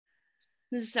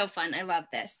This is so fun. I love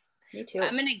this. Me too.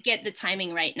 I'm going to get the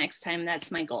timing right next time.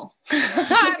 That's my goal.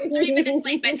 I'm 3 minutes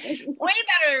late, but way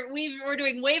better. We're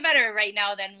doing way better right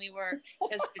now than we were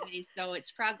yesterday. So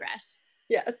it's progress.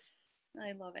 Yes.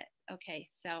 I love it. Okay.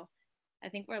 So I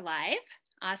think we're live.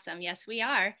 Awesome. Yes, we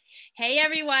are. Hey,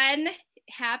 everyone.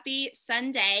 Happy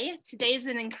Sunday. Today's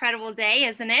an incredible day,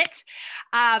 isn't it?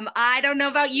 I don't know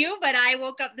about you, but I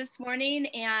woke up this morning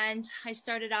and I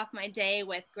started off my day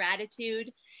with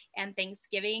gratitude and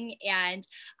Thanksgiving. And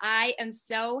I am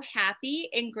so happy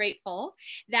and grateful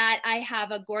that I have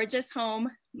a gorgeous home,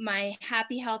 my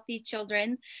happy, healthy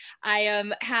children. I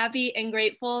am happy and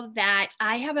grateful that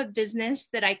I have a business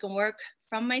that I can work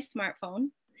from my smartphone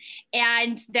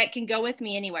and that can go with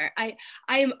me anywhere. I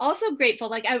am also grateful,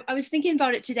 like I was thinking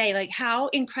about it today, like how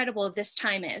incredible this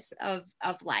time is of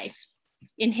life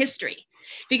in history,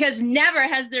 because never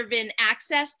has there been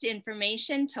access to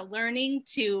information, to learning,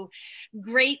 to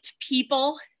great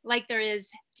people like there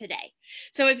is today.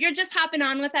 So if you're just hopping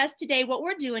on with us today, what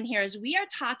we're doing here is we are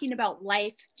talking about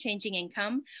life-changing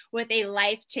income with a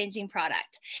life-changing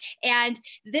product. And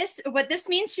what this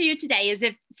means for you today is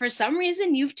if for some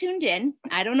reason you've tuned in,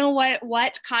 I don't know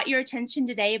what caught your attention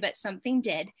today, but something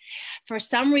did. For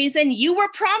some reason you were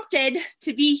prompted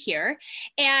to be here.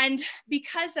 And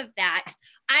because of that,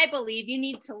 I believe you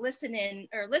need to listen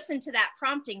to that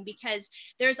prompting, because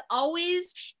there's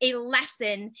always a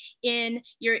lesson in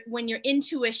when your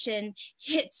intuition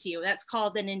hits you. That's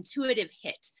called an intuitive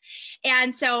hit.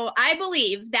 And so I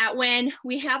believe that when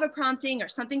we have a prompting or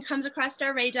something comes across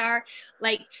our radar,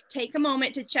 like take a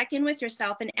moment to check in with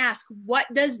yourself and ask, what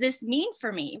does this mean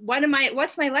for me?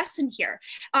 What's my lesson here?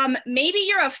 Maybe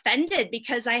you're offended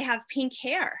because I have pink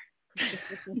hair.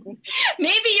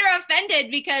 Maybe you're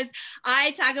offended because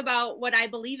I talk about what I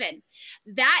believe in.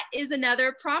 That is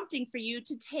another prompting for you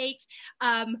to take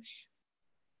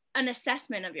an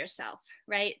assessment of yourself,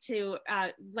 right? To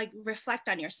like reflect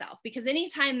on yourself, because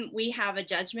anytime we have a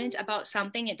judgment about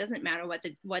something, it doesn't matter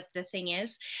what the thing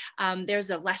is, there's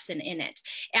a lesson in it.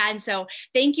 And so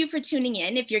thank you for tuning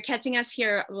in. If you're catching us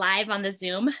here live on the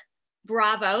Zoom,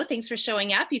 bravo, thanks for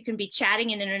showing up. You can be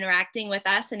chatting and interacting with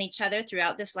us and each other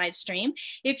throughout this live stream.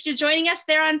 If you're joining us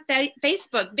there on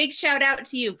Facebook, big shout out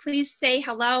to you. Please say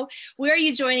hello. Where are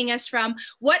you joining us from?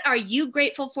 What are you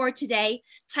grateful for today?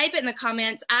 Type it in the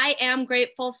comments. I am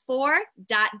grateful for ...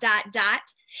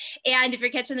 And if you're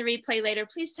catching the replay later,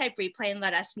 please type replay and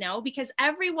let us know, because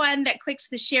everyone that clicks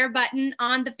the share button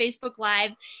on the Facebook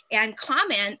Live and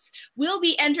comments will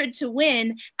be entered to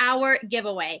win our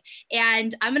giveaway.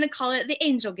 And I'm going to call it the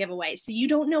angel giveaway. So you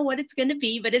don't know what it's going to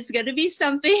be, but it's going to be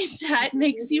something that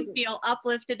makes you feel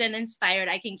uplifted and inspired.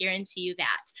 I can guarantee you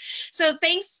that. So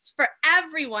thanks for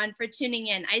everyone for tuning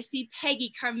in. I see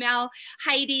Peggy, Carmel,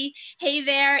 Heidi. Hey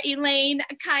there, Elaine,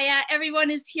 Kaya, everyone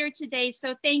is here today.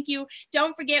 So thank you.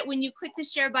 Don't forget, when you click the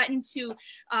share button, to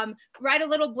write a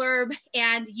little blurb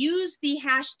and use the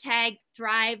hashtag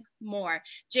Thrive More.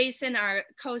 Jason, our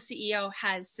co-CEO,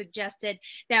 has suggested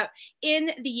that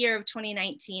in the year of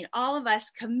 2019, all of us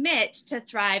commit to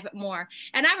thrive more.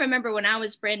 And I remember when I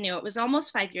was brand new, it was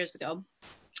almost 5 years ago.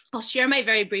 I'll share my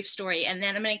very brief story, and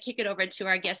then I'm going to kick it over to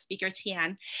our guest speaker,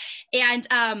 Tian. And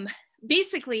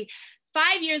basically,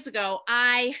 5 years ago,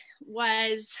 I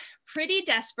was pretty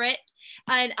desperate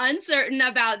and uncertain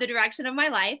about the direction of my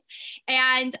life.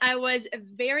 And I was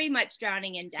very much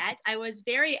drowning in debt. I was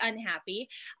very unhappy.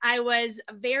 I was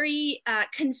very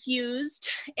confused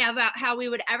about how we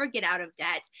would ever get out of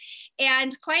debt.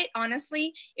 And quite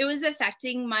honestly, it was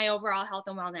affecting my overall health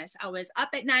and wellness. I was up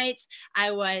at night.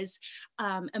 I was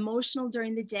emotional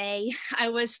during the day. I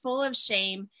was full of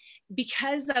shame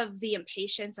because of the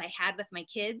impatience I had with my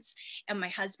kids and my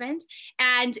husband.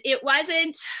 And it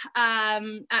wasn't,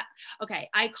 okay,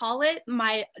 I call it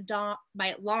my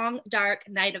long, dark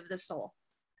night of the soul,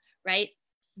 right?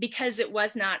 Because it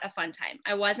was not a fun time.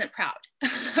 I wasn't proud.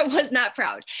 I was not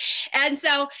proud. And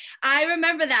so I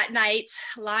remember that night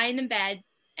lying in bed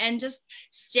and just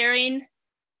staring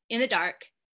in the dark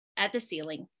at the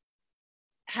ceiling.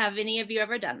 Have any of you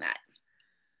ever done that?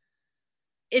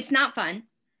 It's not fun.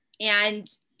 And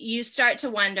you start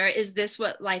to wonder, is this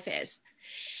what life is?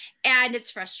 And it's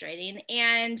frustrating.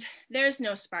 And there's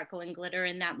no sparkle and glitter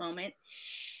in that moment.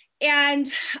 And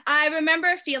I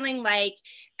remember feeling like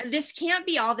this can't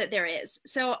be all that there is.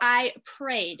 So I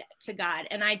prayed to God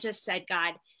and I just said,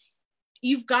 God,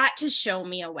 you've got to show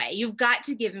me a way. You've got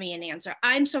to give me an answer.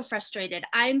 I'm so frustrated.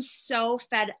 I'm so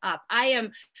fed up. I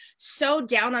am so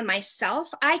down on myself.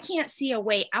 I can't see a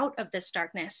way out of this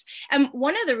darkness. And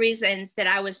one of the reasons that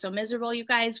I was so miserable, you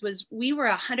guys, was we were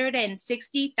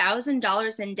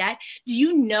 $160,000 in debt. Do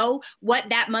you know what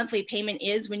that monthly payment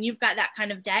is when you've got that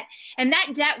kind of debt? And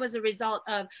that debt was a result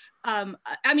of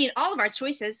all of our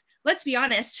choices. Let's be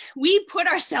honest, we put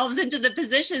ourselves into the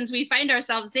positions we find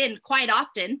ourselves in quite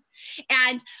often.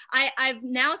 And I've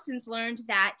now since learned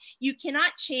that you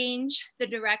cannot change the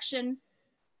direction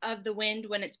of the wind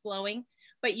when it's blowing,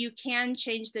 but you can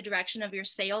change the direction of your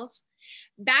sails.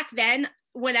 Back then,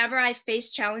 whenever I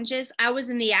faced challenges, I was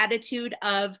in the attitude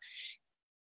of,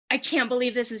 I can't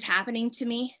believe this is happening to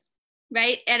me,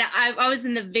 right? And I was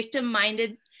in the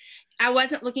victim-minded. I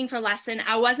wasn't looking for lesson.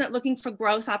 I wasn't looking for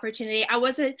growth opportunity. I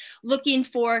wasn't looking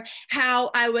for how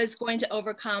I was going to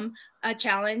overcome a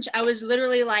challenge. I was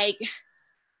literally like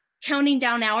counting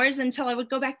down hours until I would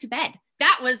go back to bed.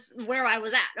 That was where I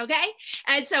was at, okay?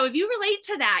 And so if you relate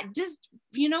to that, just,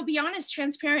 be honest,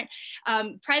 transparent,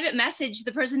 private message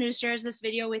the person who shares this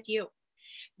video with you.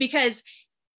 Because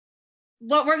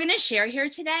what we're gonna share here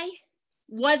today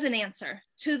was an answer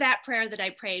to that prayer that I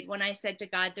prayed when I said to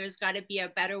God, there's got to be a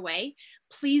better way.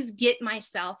 Please get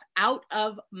myself out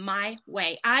of my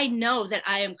way. I know that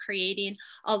I am creating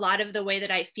a lot of the way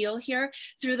that I feel here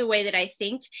through the way that I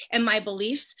think and my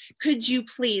beliefs. Could you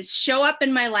please show up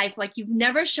in my life like you've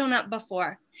never shown up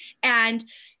before and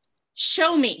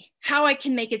show me how I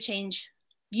can make a change?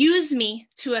 Use me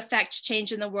to affect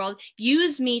change in the world.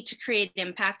 Use me to create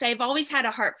impact. I've always had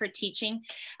a heart for teaching.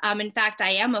 In fact, I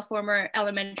am a former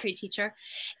elementary teacher.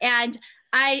 And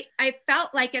I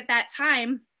felt like at that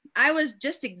time, I was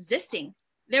just existing.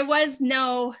 There was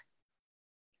no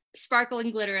sparkle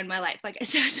and glitter in my life. Like I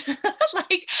said,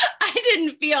 like I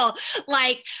didn't feel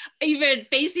like even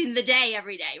facing the day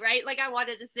every day, right? Like I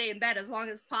wanted to stay in bed as long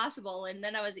as possible. And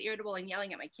then I was irritable and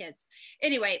yelling at my kids.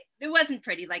 Anyway, it wasn't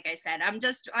pretty, like I said.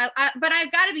 But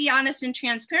I've got to be honest and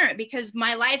transparent because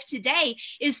my life today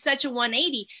is such a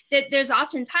 180 that there's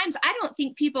oftentimes, I don't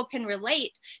think people can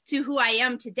relate to who I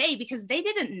am today because they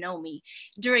didn't know me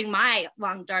during my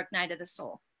long, dark night of the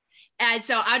soul. And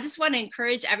so I just want to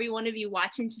encourage every one of you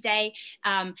watching today.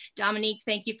 Dominique,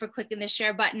 thank you for clicking the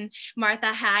share button.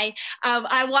 Martha, hi.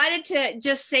 I wanted to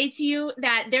just say to you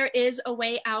that there is a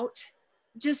way out.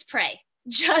 Just pray.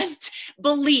 Just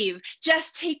believe.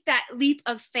 Just take that leap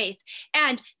of faith.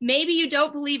 And maybe you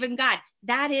don't believe in God.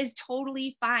 That is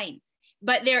totally fine.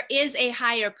 But there is a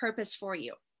higher purpose for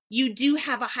you. You do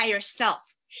have a higher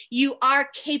self. You are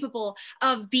capable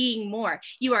of being more.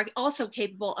 You are also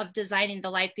capable of designing the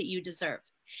life that you deserve.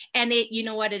 And you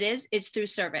know what it is? It's through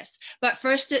service. But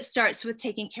first it starts with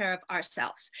taking care of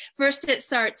ourselves. First it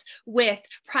starts with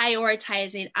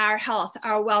prioritizing our health,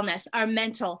 our wellness, our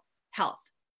mental health.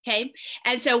 Okay.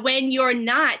 And so when you're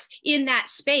not in that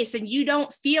space and you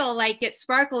don't feel like it's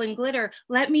sparkle and glitter,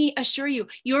 let me assure you,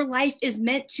 your life is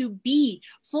meant to be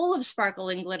full of sparkle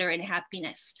and glitter and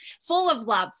happiness, full of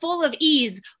love, full of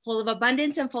ease, full of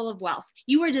abundance, and full of wealth.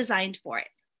 You were designed for it.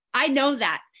 I know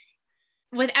that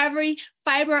with every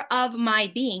fiber of my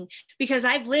being, because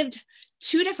I've lived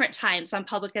 2 different times on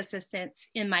public assistance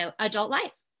in my adult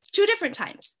life. 2 different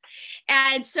times.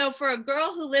 And so for a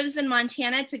girl who lives in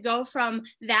Montana to go from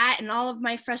that and all of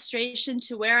my frustration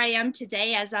to where I am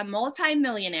today as a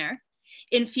multi-millionaire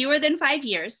in fewer than 5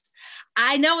 years,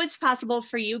 I know it's possible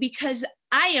for you because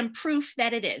I am proof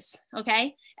that it is,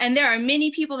 okay? And there are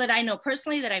many people that I know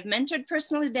personally, that I've mentored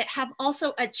personally, that have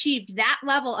also achieved that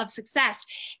level of success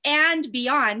and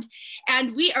beyond.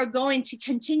 And we are going to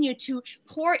continue to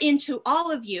pour into all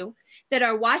of you that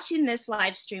are watching this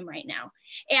live stream right now.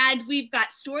 And we've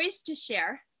got stories to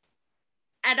share.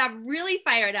 And I'm really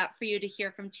fired up for you to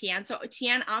hear from Tian. So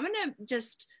Tian, I'm gonna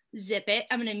just zip it.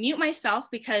 I'm going to mute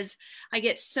myself because I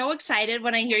get so excited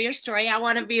when I hear your story. I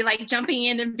want to be like jumping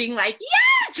in and being like,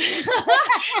 yes.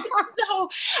 So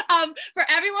for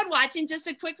everyone watching, just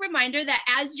a quick reminder that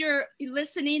as you're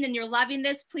listening and you're loving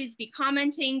this, please be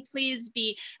commenting. Please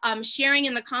be sharing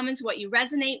in the comments what you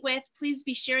resonate with. Please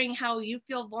be sharing how you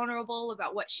feel vulnerable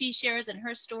about what she shares in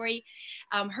her story,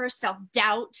 her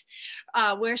self-doubt,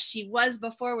 where she was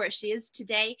before, where she is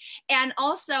today. And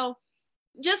also,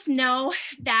 just know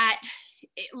that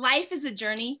life is a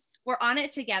journey. We're on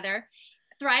it together.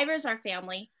 Thrivers are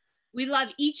family. We love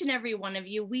each and every one of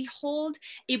you. We hold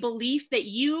a belief that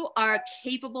you are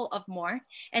capable of more.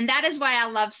 And that is why I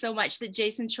love so much that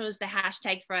Jason chose the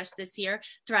hashtag for us this year,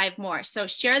 Thrive More. So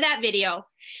share that video,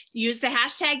 use the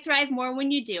hashtag Thrive More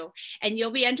when you do, and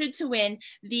you'll be entered to win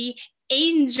the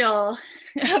angel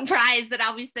prize that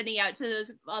I'll be sending out to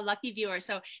those lucky viewers.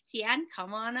 So Tian,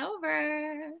 come on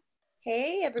over.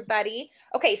 Hey, everybody.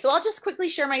 Okay, so I'll just quickly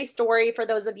share my story for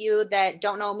those of you that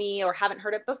don't know me or haven't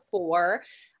heard it before.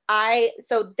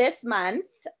 So this month,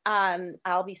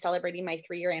 I'll be celebrating my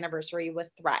 3-year anniversary with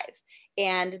Thrive.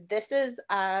 And this is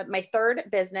my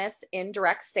 3rd business in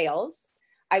direct sales.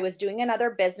 I was doing another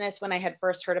business when I had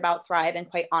first heard about Thrive, and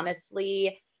quite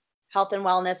honestly, health and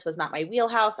wellness was not my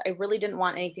wheelhouse. I really didn't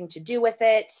want anything to do with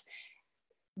it.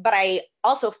 But I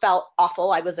also felt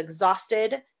awful. I was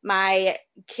exhausted. My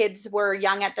kids were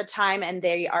young at the time, and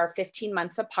they are 15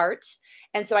 months apart.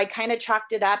 And so I kind of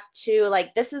chalked it up to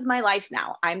like, this is my life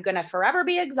now. I'm going to forever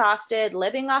be exhausted,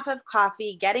 living off of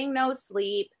coffee, getting no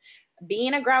sleep,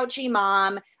 being a grouchy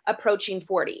mom, approaching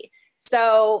 40.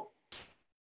 So,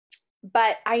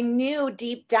 but I knew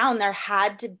deep down there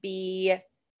had to be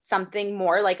something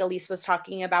more, like Elise was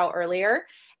talking about earlier.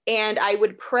 And I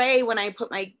would pray when I put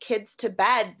my kids to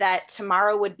bed that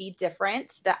tomorrow would be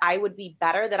different, that I would be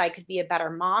better, that I could be a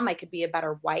better mom, I could be a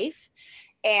better wife.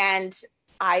 And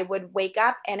I would wake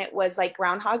up and it was like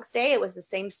Groundhog's Day. It was the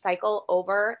same cycle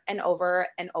over and over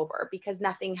and over because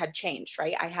nothing had changed,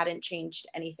 right? I hadn't changed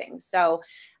anything. So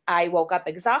I woke up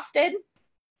exhausted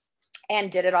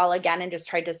and did it all again and just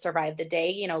tried to survive the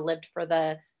day, you know, lived for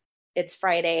the it's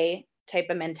Friday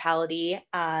type of mentality.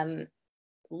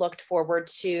 Looked forward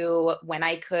to when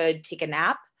I could take a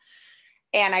nap,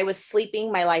 and I was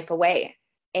sleeping my life away.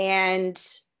 And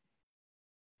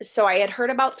so I had heard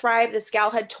about Thrive. This gal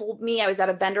had told me, I was at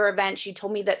a vendor event. She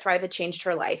told me that Thrive had changed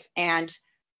her life. And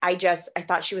I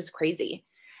thought she was crazy.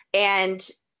 And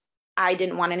I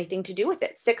didn't want anything to do with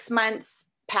it. 6 months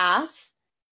pass,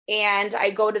 and I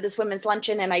go to this women's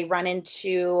luncheon and I run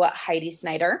into Heidi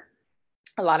Snyder.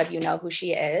 A lot of you know who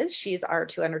she is. She's our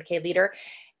 200K leader.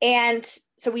 And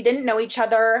so we didn't know each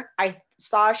other. I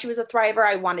saw she was a Thriver.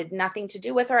 I wanted nothing to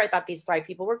do with her. I thought these Thrive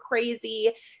people were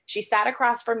crazy. She sat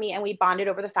across from me and we bonded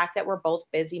over the fact that we're both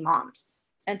busy moms.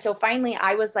 And so finally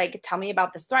I was like, tell me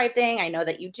about this Thrive thing. I know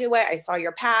that you do it. I saw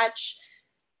your patch.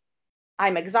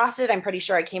 I'm exhausted. I'm pretty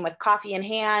sure I came with coffee in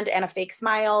hand and a fake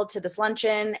smile to this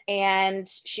luncheon. And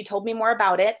she told me more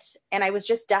about it. And I was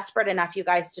just desperate enough, you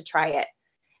guys, to try it.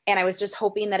 And I was just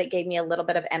hoping that it gave me a little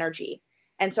bit of energy.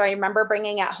 And so I remember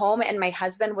bringing it home and my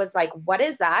husband was like, what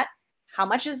is that? How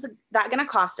much is that going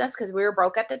to cost us? Because we were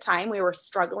broke at the time. We were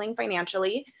struggling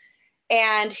financially.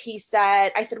 And I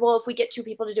said, well, if we get 2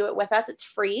 people to do it with us, it's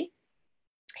free.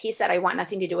 He said, I want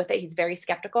nothing to do with it. He's very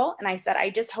skeptical. And I said,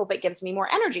 I just hope it gives me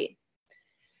more energy.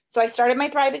 So I started my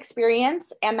Thrive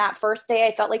experience. And that first day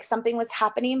I felt like something was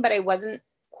happening, but I wasn't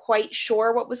quite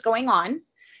sure what was going on.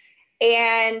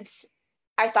 And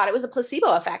I thought it was a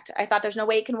placebo effect. I thought there's no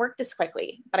way it can work this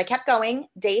quickly, but I kept going.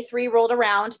 Day 3 rolled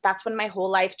around. That's when my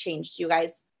whole life changed, you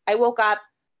guys. I woke up,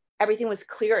 everything was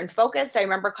clear and focused. I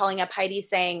remember calling up Heidi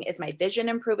saying, is my vision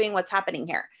improving? What's happening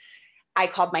here? I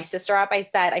called my sister up. I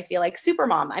said, I feel like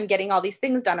Supermom. I'm getting all these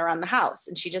things done around the house.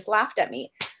 And she just laughed at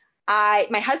me.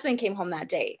 My husband came home that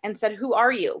day and said, who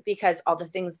are you? Because all the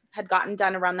things had gotten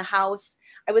done around the house.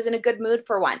 I was in a good mood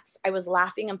for once. I was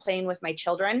laughing and playing with my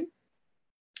children.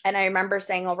 And I remember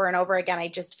saying over and over again, I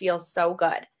just feel so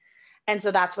good. And so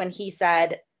that's when he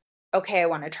said, okay, I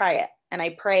want to try it. And I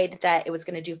prayed that it was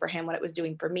going to do for him what it was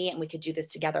doing for me. And we could do this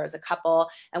together as a couple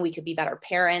and we could be better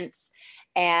parents.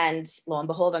 And lo and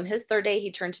behold, on his 3rd day,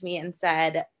 he turned to me and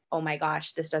said, oh my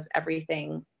gosh, this does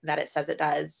everything that it says it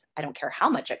does. I don't care how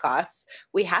much it costs.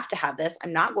 We have to have this.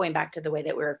 I'm not going back to the way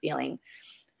that we were feeling.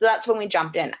 So that's when we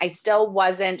jumped in. I still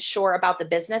wasn't sure about the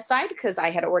business side because I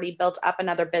had already built up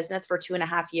another business for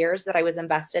 2.5 years that I was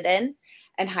invested in.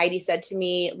 And Heidi said to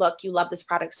me, look, you love this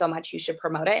product so much, you should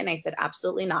promote it. And I said,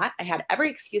 absolutely not. I had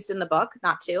every excuse in the book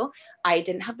not to. I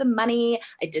didn't have the money.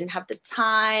 I didn't have the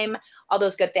time, all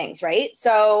those good things, right?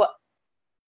 So,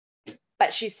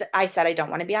 but I said, I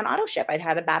don't want to be on auto ship. I'd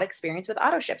had a bad experience with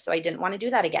auto ship, so I didn't want to do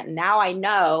that again. Now I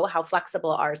know how flexible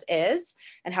ours is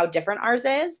and how different ours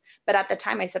is. But at the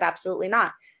time I said, absolutely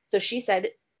not. So she said,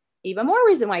 even more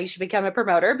reason why you should become a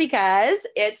promoter, because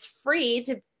it's free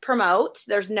to promote.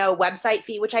 There's no website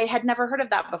fee, which I had never heard of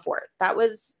that before. That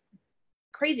was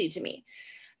crazy to me.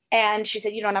 And she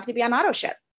said, you don't have to be on auto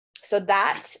ship. So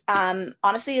that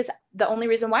honestly is the only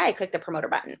reason why I clicked the promoter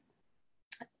button.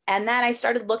 And then I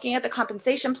started looking at the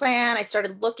compensation plan. I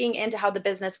started looking into how the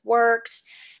business works.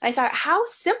 And I thought, how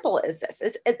simple is this?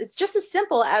 It's just as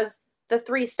simple as the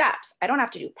 3 steps. I don't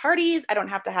have to do parties. I don't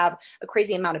have to have a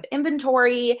crazy amount of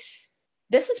inventory.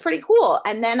 This is pretty cool.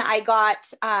 And then I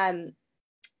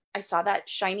saw that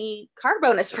shiny car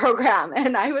bonus program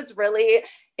and I was really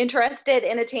interested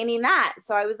in attaining that.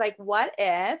 So I was like, what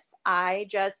if I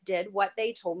just did what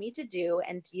they told me to do,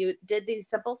 and you did these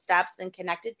simple steps and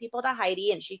connected people to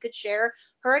Heidi, and she could share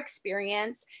her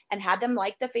experience and had them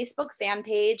like the Facebook fan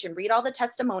page and read all the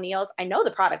testimonials. I know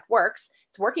the product works.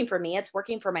 It's working for me. It's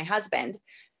working for my husband.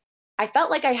 I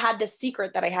felt like I had this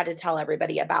secret that I had to tell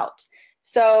everybody about.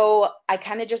 So I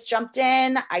kind of just jumped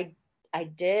in. I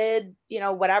did,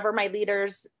 whatever my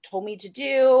leaders told me to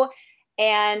do.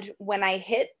 And when I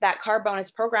hit that car bonus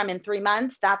program in 3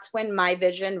 months, that's when my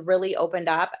vision really opened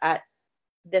up at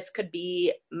this could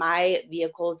be my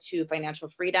vehicle to financial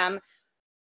freedom.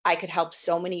 I could help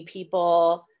so many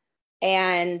people.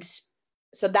 And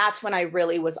so that's when I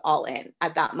really was all in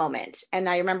at that moment. And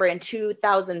I remember in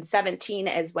 2017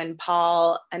 is when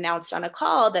Paul announced on a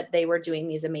call that they were doing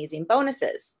these amazing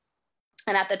bonuses.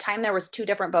 And at the time, there was 2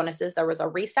 different bonuses. There was a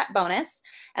reset bonus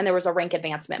and there was a rank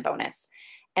advancement bonus.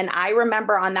 And I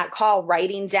remember on that call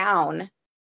writing down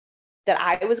that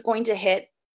I was going to hit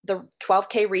the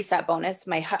 12K reset bonus.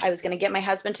 I was going to get my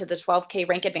husband to the 12K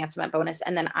rank advancement bonus.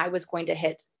 And then I was going to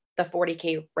hit the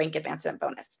 40K rank advancement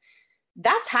bonus.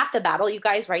 That's half the battle, you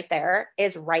guys, right there,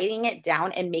 is writing it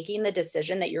down and making the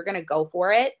decision that you're going to go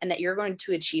for it and that you're going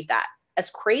to achieve that. As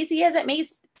crazy as it may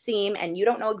seem, and you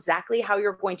don't know exactly how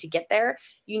you're going to get there,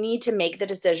 you need to make the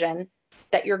decision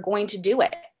that you're going to do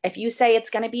it. If you say it's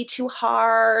going to be too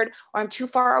hard or I'm too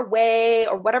far away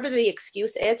or whatever the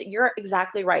excuse is, you're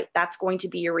exactly right. That's going to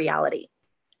be your reality.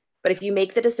 But if you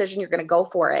make the decision, you're going to go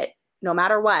for it no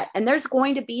matter what. And there's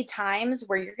going to be times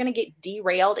where you're going to get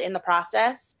derailed in the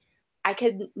process. I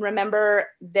can remember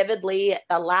vividly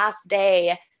the last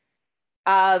day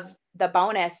of the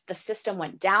bonus, the system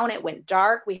went down, it went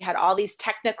dark. We had all these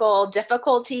technical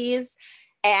difficulties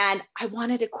and I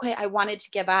wanted to quit. I wanted to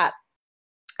give up.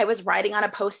 I was writing on a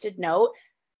Post-it note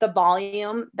the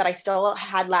volume that I still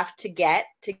had left to get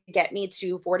me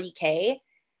to 40K.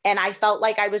 And I felt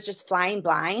like I was just flying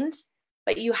blind,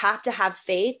 but you have to have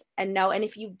faith and know. And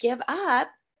if you give up,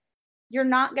 you're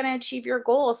not going to achieve your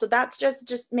goal. So that's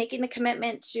just making the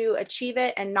commitment to achieve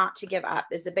it and not to give up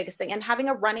is the biggest thing. And having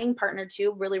a running partner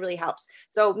too really, really helps.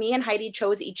 So me and Heidi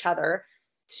chose each other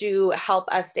to help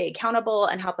us stay accountable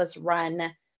and help us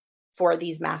run for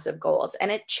these massive goals.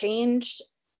 And it changed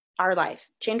our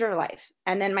life.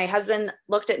 And then my husband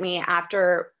looked at me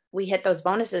after we hit those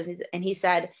bonuses and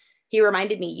he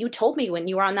reminded me, you told me when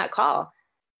you were on that call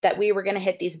that we were going to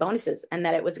hit these bonuses and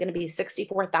that it was going to be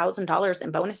 $64,000 in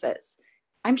bonuses.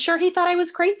 I'm sure he thought I was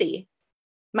crazy.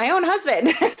 My own husband.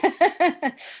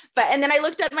 And then I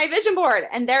looked at my vision board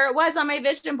and there it was on my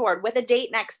vision board with a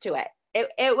date next to it.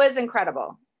 It was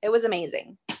incredible. It was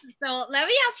amazing. So let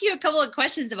me ask you a couple of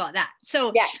questions about that.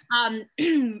 So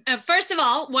yeah. First of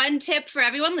all, one tip for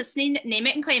everyone listening, name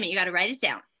it and claim it. You got to write it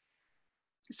down.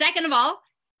 Second of all,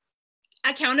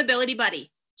 accountability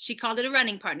buddy. She called it a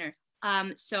running partner.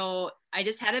 So I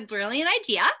just had a brilliant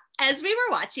idea as we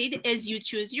were watching is you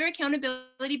choose your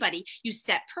accountability buddy. You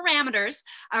set parameters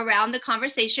around the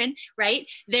conversation, right?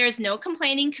 There's no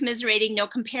complaining, commiserating, no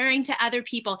comparing to other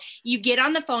people. You get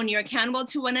on the phone, you're accountable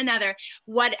to one another.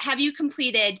 What have you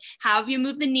completed? How have you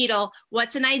moved the needle?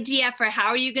 What's an idea for how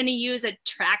are you going to use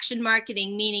attraction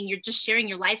marketing? Meaning you're just sharing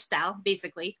your lifestyle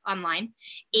basically online.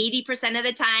 80% of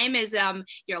the time is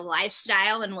your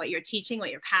lifestyle and what you're teaching,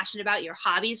 what you're passionate about, your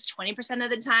hobbies. 20%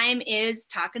 of the time is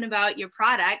talking about your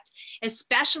product.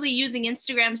 Especially using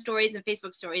Instagram stories and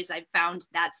Facebook stories. I've found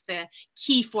that's the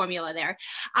key formula there.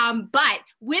 But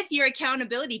with your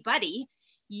accountability buddy,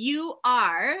 you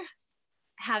are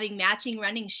having matching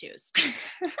running shoes.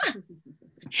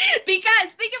 Because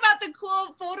think about the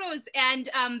cool photos and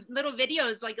little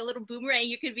videos, like a little boomerang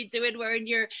you could be doing wearing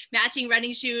your matching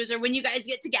running shoes, or when you guys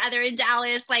get together in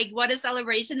Dallas, like what a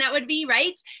celebration that would be,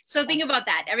 right? So think about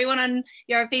that. Everyone on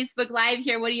your Facebook Live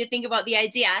here, what do you think about the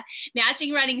idea?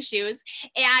 Matching running shoes,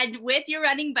 and with your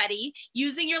running buddy,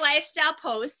 using your lifestyle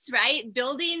posts, right?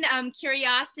 Building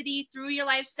curiosity through your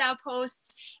lifestyle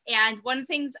posts. And one of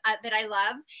the things that I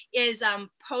love is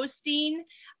posting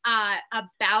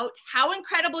about how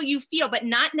incredible you feel, but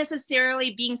not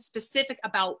necessarily being specific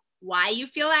about why you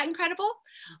feel that incredible.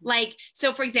 Like,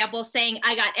 so for example, saying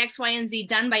I got X, Y, and Z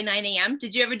done by 9 a.m.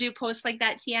 Did you ever do posts like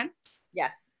that, TM?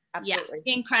 Yes. Absolutely.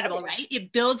 Yeah, incredible, right?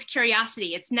 It builds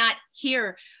curiosity. It's not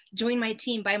here, join my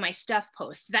team, buy my stuff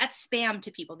posts. That's spam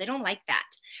to people. They don't like that,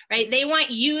 right? They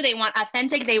want you, they want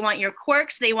authentic, they want your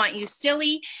quirks, they want you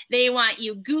silly, they want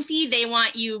you goofy, they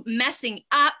want you messing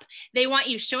up, they want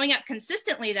you showing up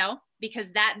consistently though,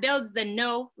 because that builds the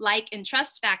know, like, and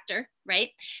trust factor,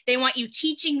 right? They want you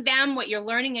teaching them what you're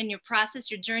learning in your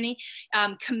process, your journey.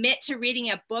 Commit to reading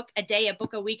a book a day, a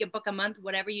book a week, a book a month,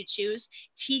 whatever you choose.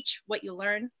 Teach what you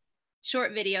learn.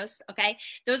 short videos. Okay.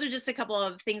 Those are just a couple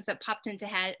of things that popped into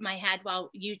my head while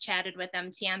you chatted with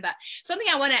them, Tian. But something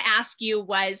I want to ask you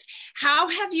was, how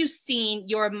have you seen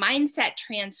your mindset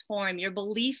transform, your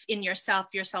belief in yourself,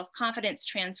 your self-confidence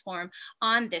transform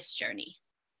on this journey?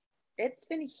 It's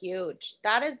been huge.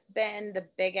 That has been the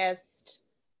biggest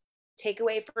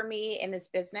takeaway for me in this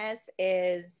business,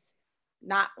 is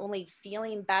not only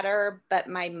feeling better, but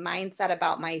my mindset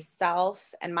about myself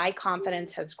and my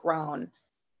confidence has grown.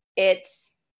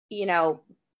 It's, you know,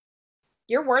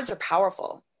 your words are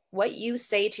powerful. What you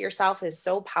say to yourself is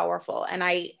so powerful. And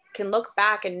I can look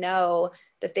back and know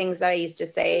the things that I used to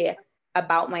say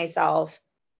about myself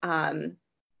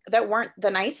that weren't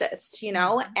the nicest, you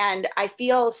know? And I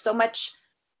feel so much,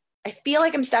 I feel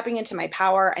like I'm stepping into my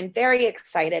power. I'm very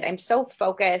excited. I'm so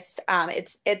focused. And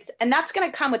that's going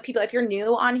to come with people. If you're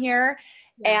new on here,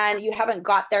 and you haven't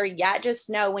got there yet, just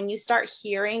know when you start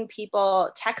hearing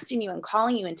people texting you and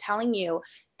calling you and telling you,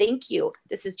 thank you,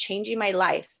 this is changing my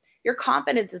life, your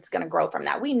confidence is going to grow from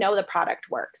that. We know the product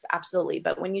works, absolutely.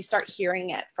 But when you start hearing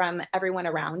it from everyone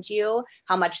around you,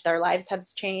 how much their lives have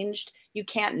changed, you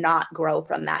can't not grow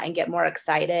from that and get more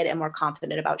excited and more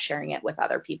confident about sharing it with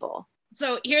other people.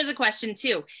 So here's a question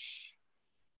too.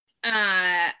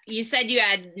 You said you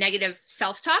had negative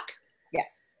self-talk?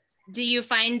 Yes. Do you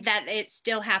find that it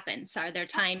still happens? Are there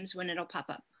times when it'll pop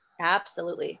up?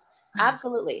 Absolutely.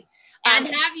 Absolutely. And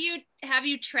have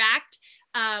you tracked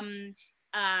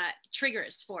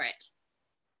triggers for it?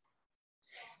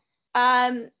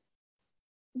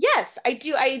 Yes, I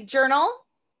do. I journal.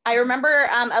 I remember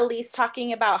Elise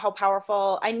talking about how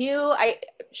powerful, I knew I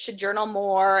should journal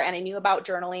more, and I knew about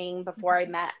journaling before I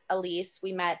met Elise.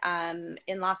 We met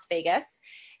in Las Vegas.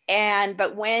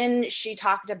 But when she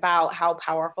talked about how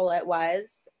powerful it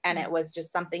was, and it was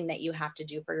just something that you have to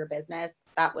do for your business,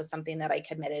 that was something that I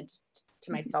committed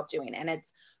to myself doing. And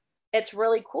it's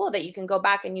really cool that you can go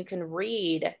back and you can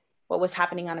read what was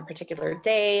happening on a particular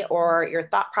day or your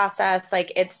thought process.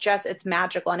 Like, it's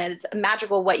magical, and it's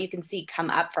magical what you can see come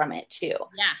up from it too.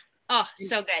 Yeah. Oh,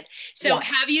 so good. So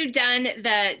have you done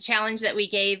the challenge that we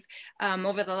gave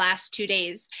over the last 2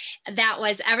 days? That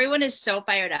was, everyone is so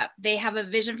fired up. They have a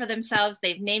vision for themselves.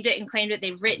 They've named it and claimed it.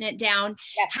 They've written it down.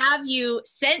 Yes. Have you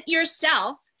sent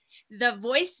yourself the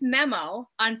voice memo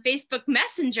on Facebook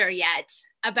Messenger yet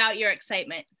about your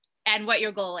excitement and what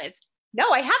your goal is?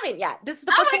 No, I haven't yet. This is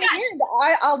the first time I'm hearing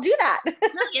that. I'll do that.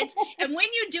 Brilliant. And when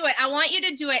you do it, I want you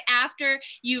to do it after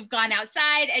you've gone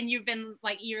outside and you've been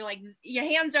like, your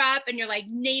hands are up and you're like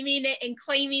naming it and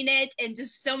claiming it, and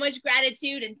just so much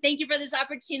gratitude and thank you for this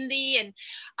opportunity. And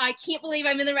I can't believe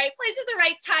I'm in the right place at the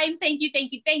right time. Thank you,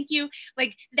 thank you, thank you.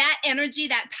 Like that energy,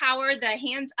 that power, the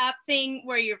hands up thing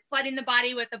where you're flooding the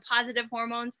body with the positive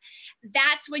hormones.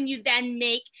 That's when you then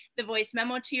make the voice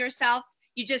memo to yourself.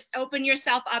 You just open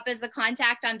yourself up as the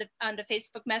contact on the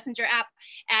Facebook Messenger app,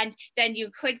 and then you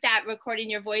click that recording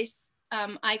your voice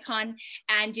icon,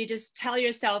 and you just tell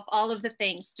yourself all of the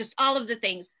things, just all of the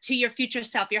things to your future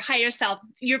self, your higher self,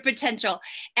 your potential.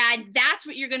 And that's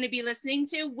what you're going to be listening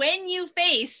to when you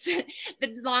face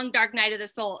the long, dark night of the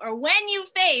soul, or when you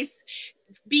face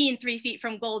being 3 feet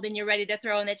from gold and you're ready to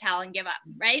throw in the towel and give up,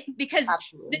 right? Because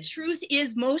Absolutely. The truth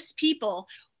is, most people,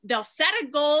 they'll set a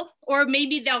goal, or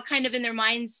maybe they'll kind of in their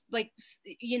minds, like,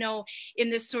 you know,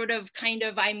 in this sort of kind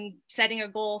of, I'm setting a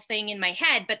goal thing in my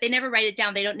head, but they never write it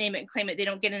down. They don't name it and claim it. They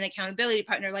don't get an accountability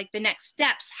partner. Like, the next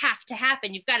steps have to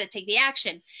happen. You've got to take the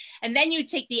action. And then you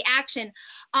take the action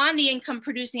on the income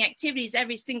producing activities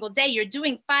every single day. You're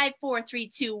doing 5, 4, 3,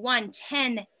 2, 1,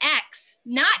 10x,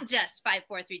 not just 5,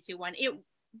 4, 3, 2, 1. It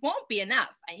won't be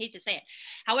enough. I hate to say it.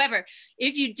 However,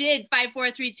 if you did 5,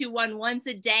 4, 3, 2, 1 once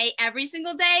a day, every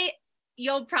single day,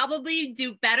 you'll probably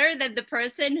do better than the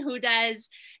person who does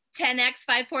 10x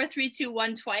 5, 4, 3, 2,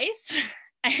 1 twice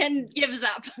and gives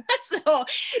up. So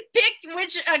pick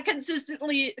which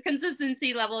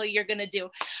consistency level you're going to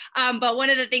do. But one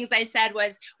of the things I said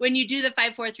was, when you do the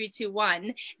 5, 4, 3, 2,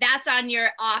 1, that's on your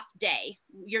off day,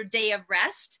 your day of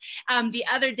rest. The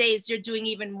other days you're doing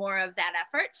even more of that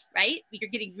effort, right? You're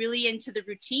getting really into the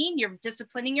routine. You're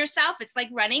disciplining yourself. It's like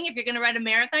running. If you're going to run a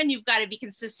marathon, you've got to be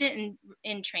consistent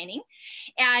in training.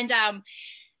 And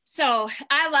so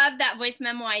I love that voice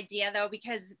memo idea, though,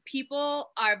 because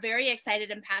people are very excited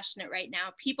and passionate right now.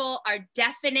 People are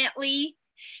definitely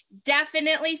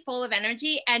full of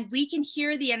energy, and we can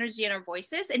hear the energy in our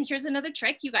voices. And here's another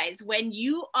trick, you guys. When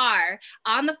you are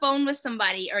on the phone with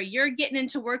somebody or you're getting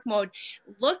into work mode,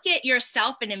 look at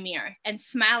yourself in a mirror and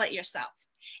smile at yourself.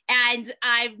 And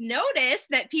I've noticed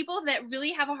that people that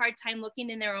really have a hard time looking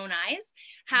in their own eyes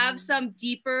have some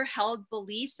deeper held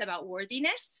beliefs about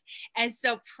worthiness. And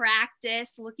so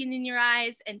practice looking in your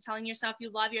eyes and telling yourself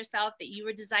you love yourself, that you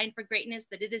were designed for greatness,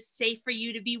 that it is safe for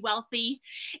you to be wealthy,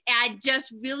 and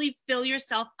just really fill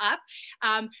yourself up.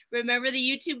 Remember the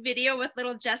YouTube video with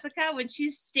little Jessica when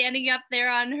she's standing up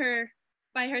there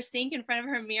by her sink in front of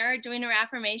her mirror doing her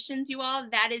affirmations? You all,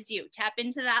 that is you. Tap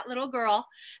into that little girl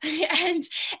and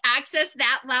access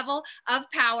that level of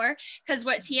power, because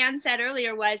what Tian said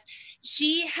earlier was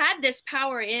she had this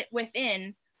power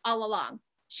within all along.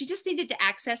 She just needed to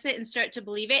access it and start to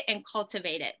believe it and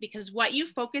cultivate it, because what you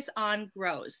focus on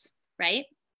grows, right?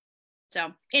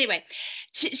 So anyway,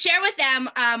 to share with them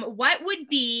what would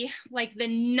be like the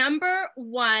number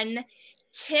one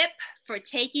tip for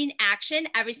taking action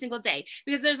every single day,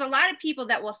 because there's a lot of people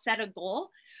that will set a goal,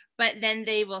 but then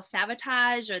they will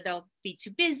sabotage, or they'll be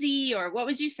too busy. Or what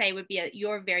would you say would be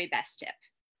your very best tip?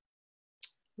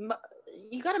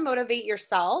 You got to motivate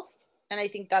yourself. And I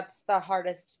think that's the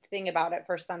hardest thing about it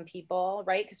for some people,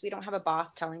 right? Because we don't have a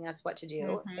boss telling us what to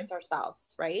do. It's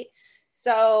ourselves, right?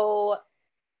 So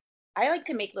I like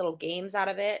to make little games out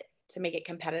of it to make it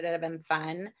competitive and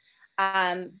fun.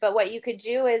 But what you could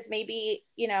do is maybe,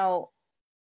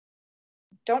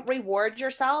 don't reward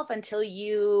yourself until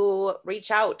you reach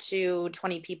out to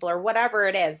 20 people or whatever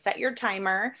it is. Set your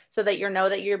timer so that you know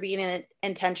that you're being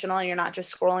intentional and you're not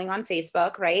just scrolling on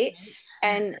Facebook, right?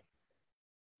 And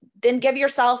then give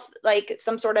yourself like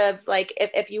some sort of like,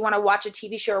 if you want to watch a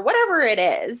TV show or whatever it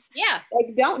is,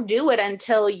 like don't do it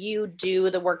until you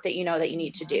do the work that you know that you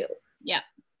need to do.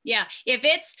 Yeah. If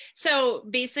it's, so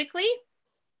basically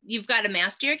you've got to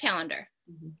master your calendar.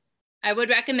 I would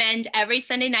recommend every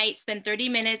Sunday night, spend 30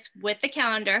 minutes with the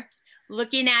calendar,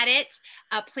 looking at it,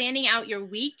 planning out your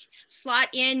week, slot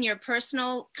in your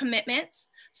personal commitments,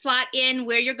 slot in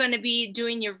where you're going to be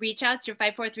doing your reach outs, your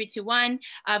 5, 4, 3, 2, 1,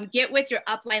 get with your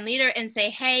upline leader and say,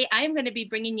 hey, I'm going to be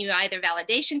bringing you either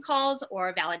validation calls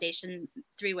or validation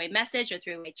 3-way message or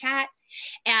 3-way chat.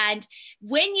 And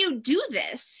when you do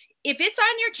this, if it's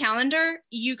on your calendar,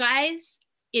 you guys,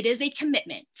 it is a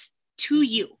commitment to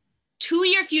you, to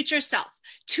your future self,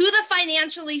 to the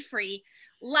financially free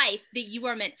life that you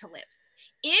are meant to live.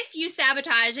 If you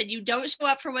sabotage and you don't show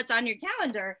up for what's on your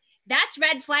calendar, that's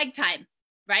red flag time,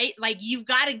 right? Like you've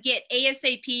got to get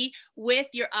ASAP with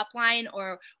your upline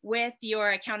or with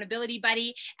your accountability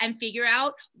buddy and figure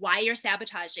out why you're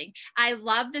sabotaging. I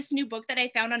love this new book that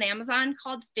I found on Amazon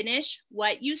called Finish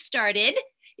What You Started.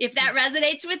 If that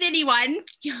resonates with anyone,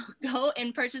 go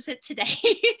and purchase it today.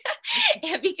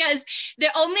 Because the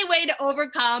only way to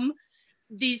overcome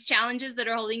these challenges that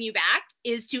are holding you back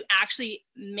is to actually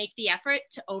make the effort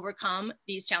to overcome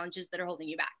these challenges that are holding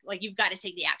you back. Like you've got to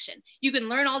take the action. You can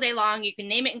learn all day long, you can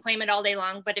name it and claim it all day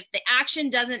long, but if the action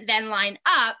doesn't then line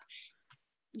up,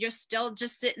 you're still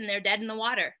just sitting there dead in the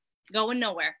water, going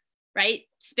nowhere, right?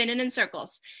 Spinning in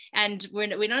circles. And we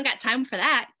don't got time for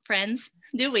that, friends,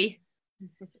 do we?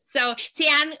 So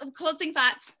Tian, closing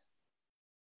thoughts.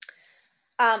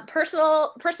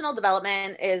 Personal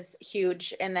development is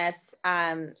huge in this.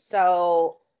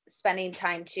 So spending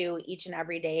time to each and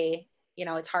every day,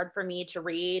 it's hard for me to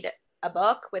read a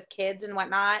book with kids and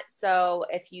whatnot. So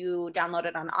if you download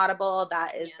it on Audible,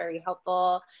 that is very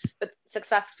helpful, but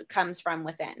success comes from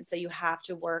within. So you have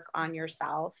to work on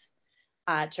yourself,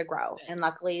 to grow. And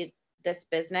luckily this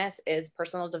business is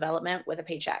personal development with a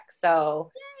paycheck.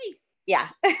 So yay. Yeah.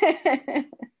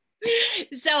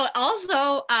 So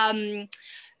also,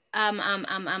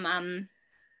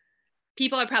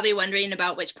 people are probably wondering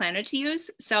about which planner to use.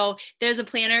 So there's a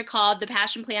planner called the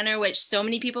Passion Planner, which so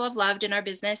many people have loved in our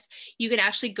business. You can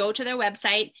actually go to their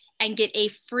website and get a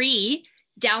free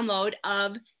download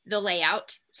of the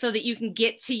layout so that you can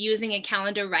get to using a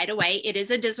calendar right away. It is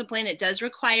a discipline. It does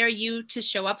require you to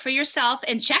show up for yourself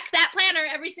and check that planner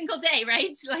every single day,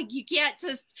 right? Like you can't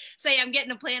just say, I'm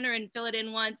getting a planner and fill it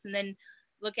in once and then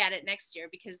look at it next year,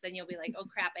 because then you'll be like, oh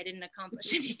crap, I didn't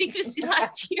accomplish anything this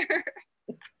last year.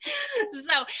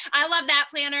 So I love that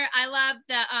planner. I love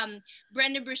the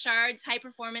Brendan Bouchard's High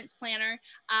Performance Planner,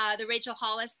 the Rachel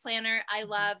Hollis Planner. I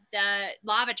love the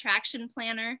Law of Attraction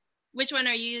Planner. Which one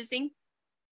are you using?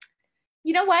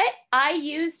 You know what? I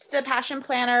used the Passion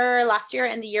Planner last year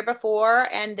and the year before,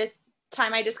 and this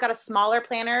time I just got a smaller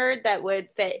planner that would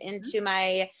fit into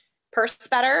my purse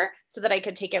better so that I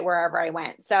could take it wherever I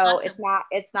went. So awesome.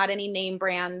 It's not any name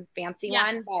brand fancy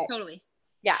one, but totally.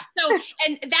 Yeah. So,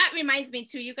 and that reminds me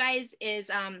too, you guys, is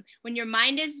when your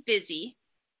mind is busy,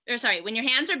 when your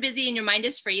hands are busy and your mind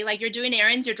is free, like you're doing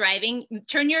errands, you're driving,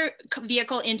 turn your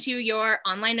vehicle into your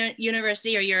online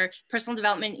university or your personal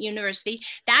development university.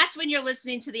 That's when you're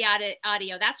listening to the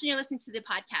audio. That's when you're listening to the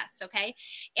podcasts. Okay.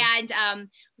 And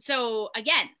so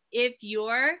again, if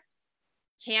your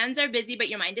hands are busy, but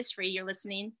your mind is free, you're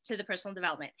listening to the personal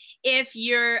development. If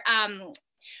you're,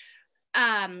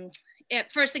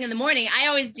 first thing in the morning, I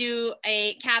always do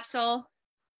a capsule,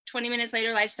 20 minutes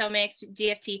later, lifestyle mix,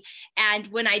 DFT. And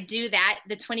when I do that,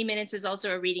 the 20 minutes is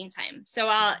also a reading time. So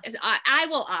I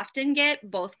will often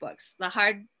get both books, the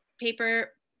hard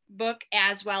paper book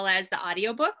as well as the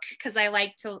audio book, because I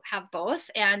like to have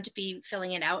both and be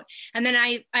filling it out. And then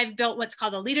I've built what's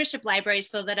called a leadership library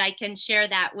so that I can share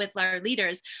that with our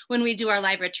leaders when we do our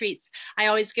live retreats. I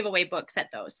always give away books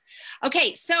at those.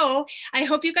 Okay, so I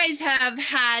hope you guys have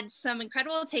had some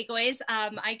incredible takeaways.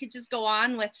 I could just go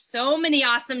on with so many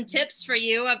awesome tips for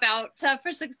you about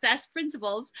for success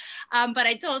principles, but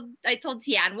I told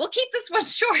Tian, we'll keep this one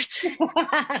short.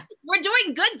 We're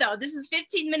doing good though. This is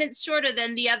 15 minutes shorter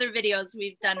than the other videos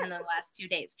we've done in the last 2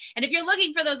 days. And if you're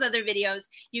looking for those other videos,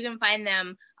 you can find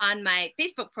them on my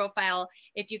Facebook profile.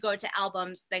 If you go to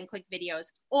albums, then click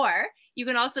videos, or you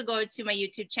can also go to my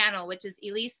YouTube channel, which is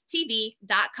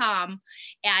elisetv.com.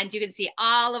 And you can see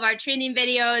all of our training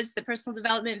videos, the personal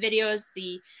development videos,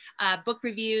 the book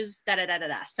reviews,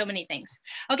 so many things.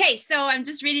 Okay, so I'm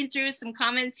just reading through some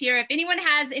comments here. If anyone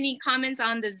has any comments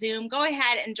on the Zoom, go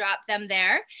ahead and drop them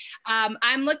there.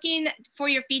 I'm looking for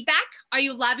your feedback. Are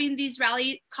you loving these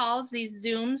rally calls, these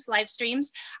Zooms, live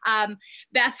streams?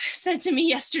 Beth said to me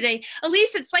yesterday,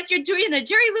 Elise, it's like you're doing a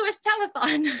Jerry Lewis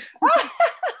telethon.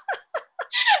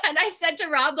 And I said to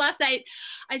Rob last night,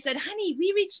 I said, honey,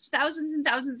 we reached thousands and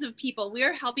thousands of people. We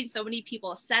are helping so many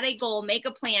people set a goal, make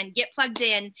a plan, get plugged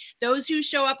in. Those who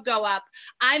show up, go up.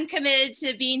 I'm committed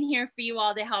to being here for you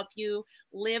all to help you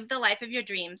live the life of your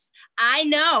dreams. I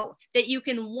know that you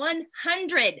can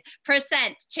 100%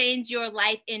 change your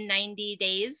life in 90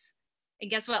 days. And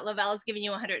guess what? LeVel is giving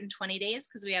you 120 days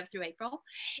because we have through April.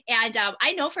 And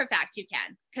I know for a fact you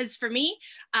can. Because for me,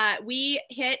 we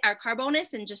hit our car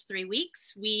bonus in just 3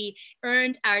 weeks. We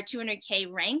earned our 200K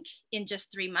rank in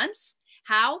just 3 months.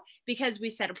 How? Because we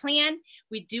set a plan.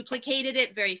 We duplicated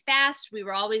it very fast. We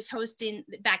were always hosting.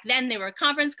 Back then, they were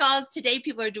conference calls. Today,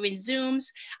 people are doing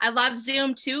Zooms. I love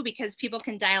Zoom too because people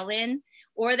can dial in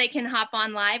or they can hop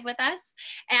on live with us.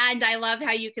 And I love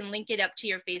how you can link it up to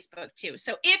your Facebook too.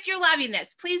 So if you're loving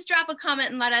this, please drop a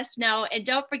comment and let us know. And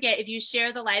don't forget, if you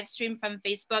share the live stream from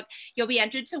Facebook, you'll be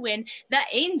entered to win the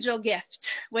angel gift,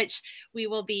 which we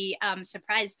will be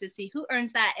surprised to see who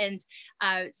earns that and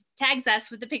tags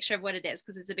us with the picture of what it is,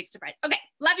 because it's a big surprise. Okay,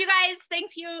 love you guys.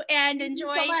 Thank you and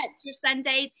enjoy your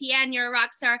Sunday. Tian, you're a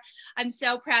rock star. I'm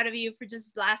so proud of you for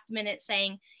just last minute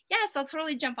saying, yes, I'll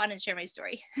totally jump on and share my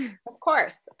story. Of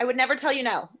course. I would never tell you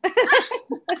no.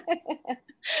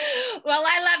 Well,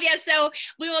 I love you. So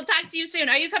we will talk to you soon.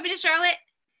 Are you coming to Charlotte?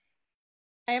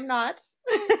 I am not.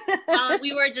 Well,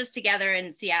 we were just together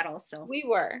in Seattle. So we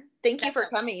were. Thank you for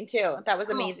coming too. That was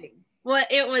amazing. Well,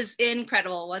 it was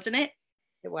incredible, wasn't it?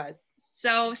 It was.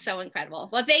 So incredible.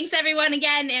 Well, thanks everyone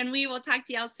again. And we will talk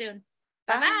to y'all soon.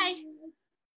 Bye-bye.